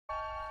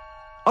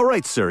All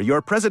right, sir,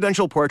 your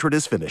presidential portrait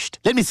is finished.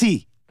 Let me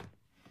see.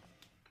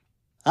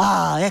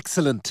 Ah,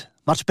 excellent.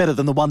 Much better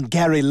than the one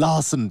Gary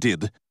Larson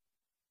did.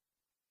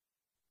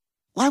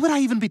 Why would I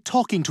even be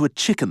talking to a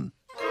chicken?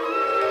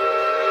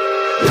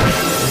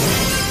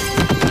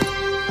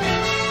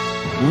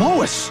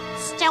 Lois!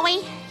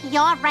 Stewie,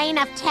 your reign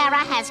of terror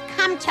has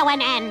come to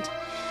an end.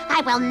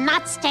 I will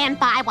not stand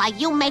by while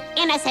you make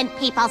innocent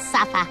people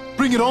suffer.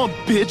 Bring it on,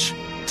 bitch!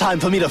 Time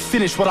for me to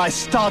finish what I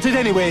started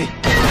anyway.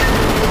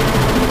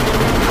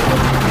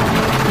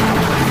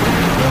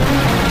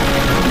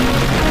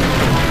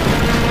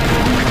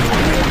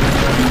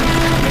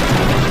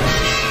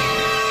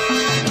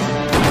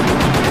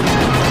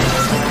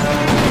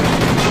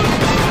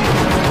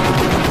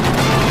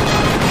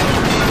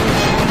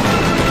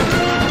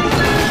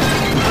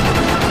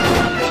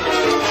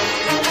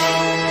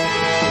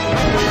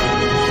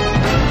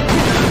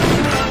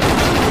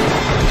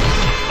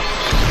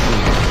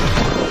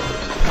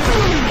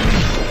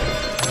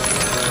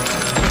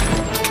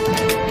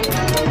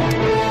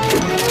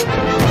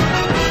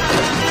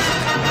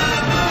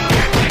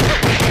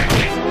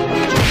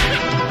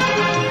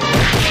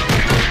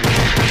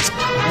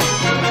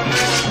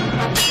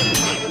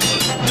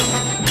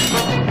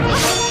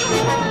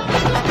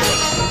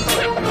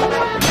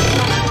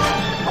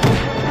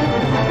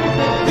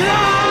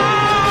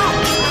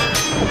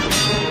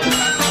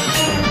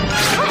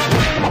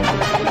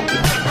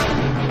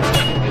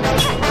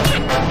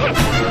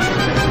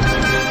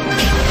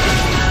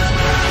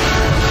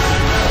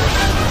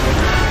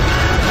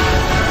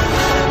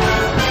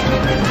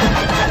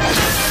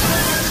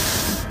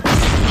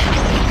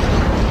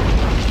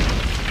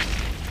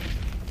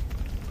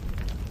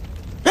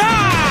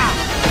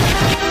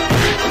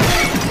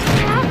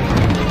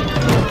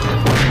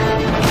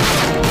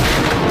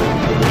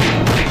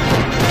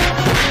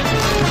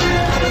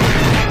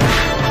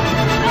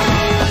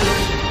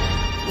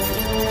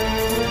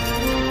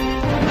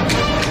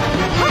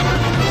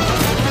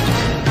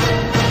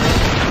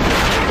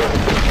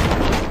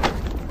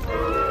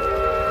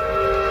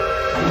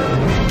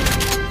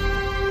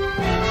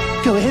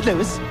 Go ahead,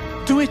 Lois.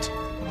 Do it.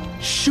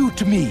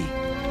 Shoot me.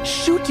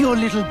 Shoot your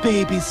little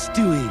baby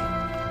Stewie.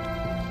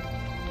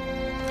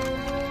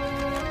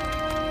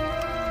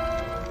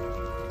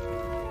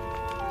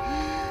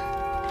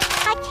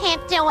 I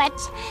can't do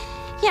it.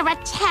 You're a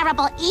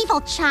terrible,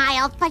 evil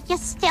child, but you're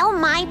still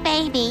my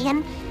baby,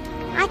 and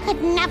I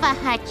could never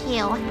hurt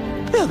you.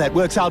 Well, that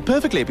works out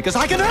perfectly, because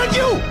I can hurt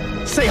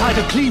you! Say hi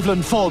to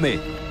Cleveland for me.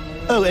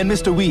 Oh, and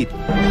Mr. Weed.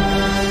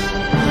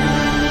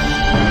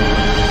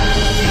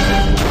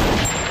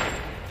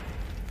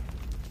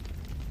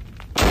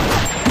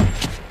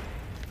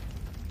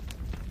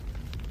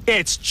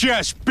 It's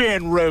just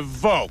been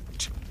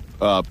revoked.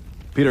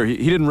 Peter, he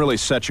didn't really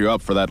set you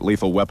up for that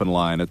lethal weapon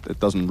line. It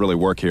doesn't really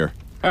work here.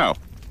 Oh.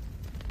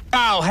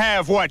 I'll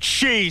have what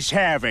she's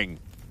having.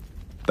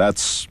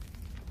 That's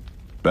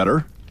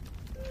better?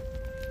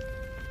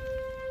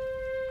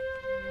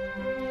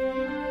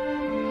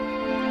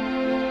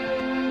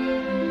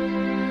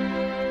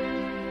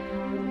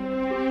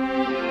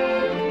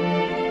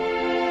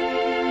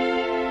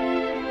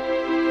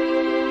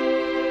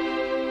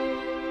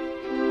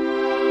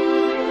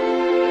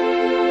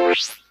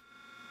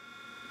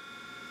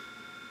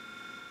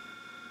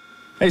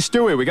 Hey,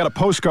 Stewie, we got a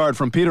postcard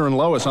from Peter and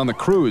Lois on the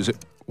cruise.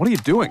 What are you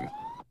doing?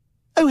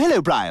 Oh,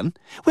 hello, Brian.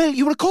 Well,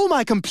 you recall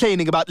my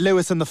complaining about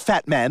Lois and the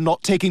fat man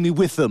not taking me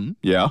with them?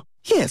 Yeah?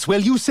 Yes,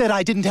 well, you said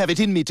I didn't have it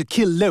in me to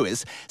kill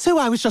Lois, so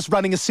I was just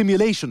running a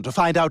simulation to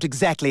find out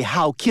exactly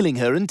how killing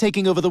her and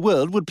taking over the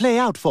world would play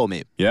out for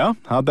me. Yeah?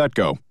 How'd that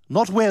go?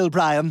 Not well,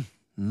 Brian.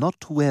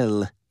 Not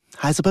well.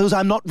 I suppose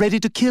I'm not ready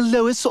to kill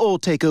Lois or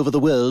take over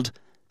the world.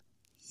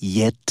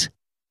 Yet.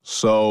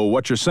 So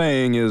what you're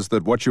saying is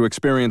that what you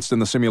experienced in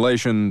the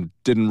simulation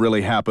didn't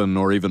really happen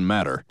or even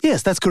matter?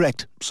 Yes, that's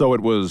correct. So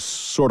it was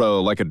sort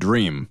of like a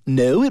dream?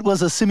 No, it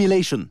was a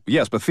simulation.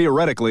 Yes, but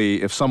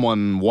theoretically, if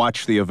someone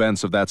watched the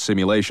events of that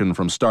simulation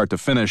from start to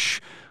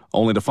finish,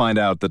 only to find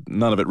out that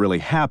none of it really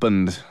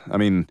happened, I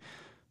mean,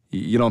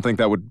 you don't think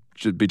that would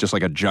be just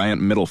like a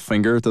giant middle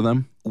finger to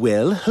them?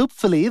 Well,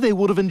 hopefully they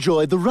would have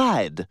enjoyed the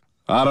ride.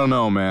 I don't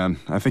know, man.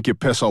 I think you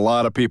piss a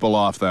lot of people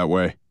off that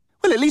way.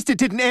 Well, at least it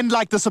didn't end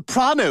like The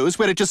Sopranos,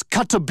 where it just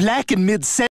cut to black in mid-sentence.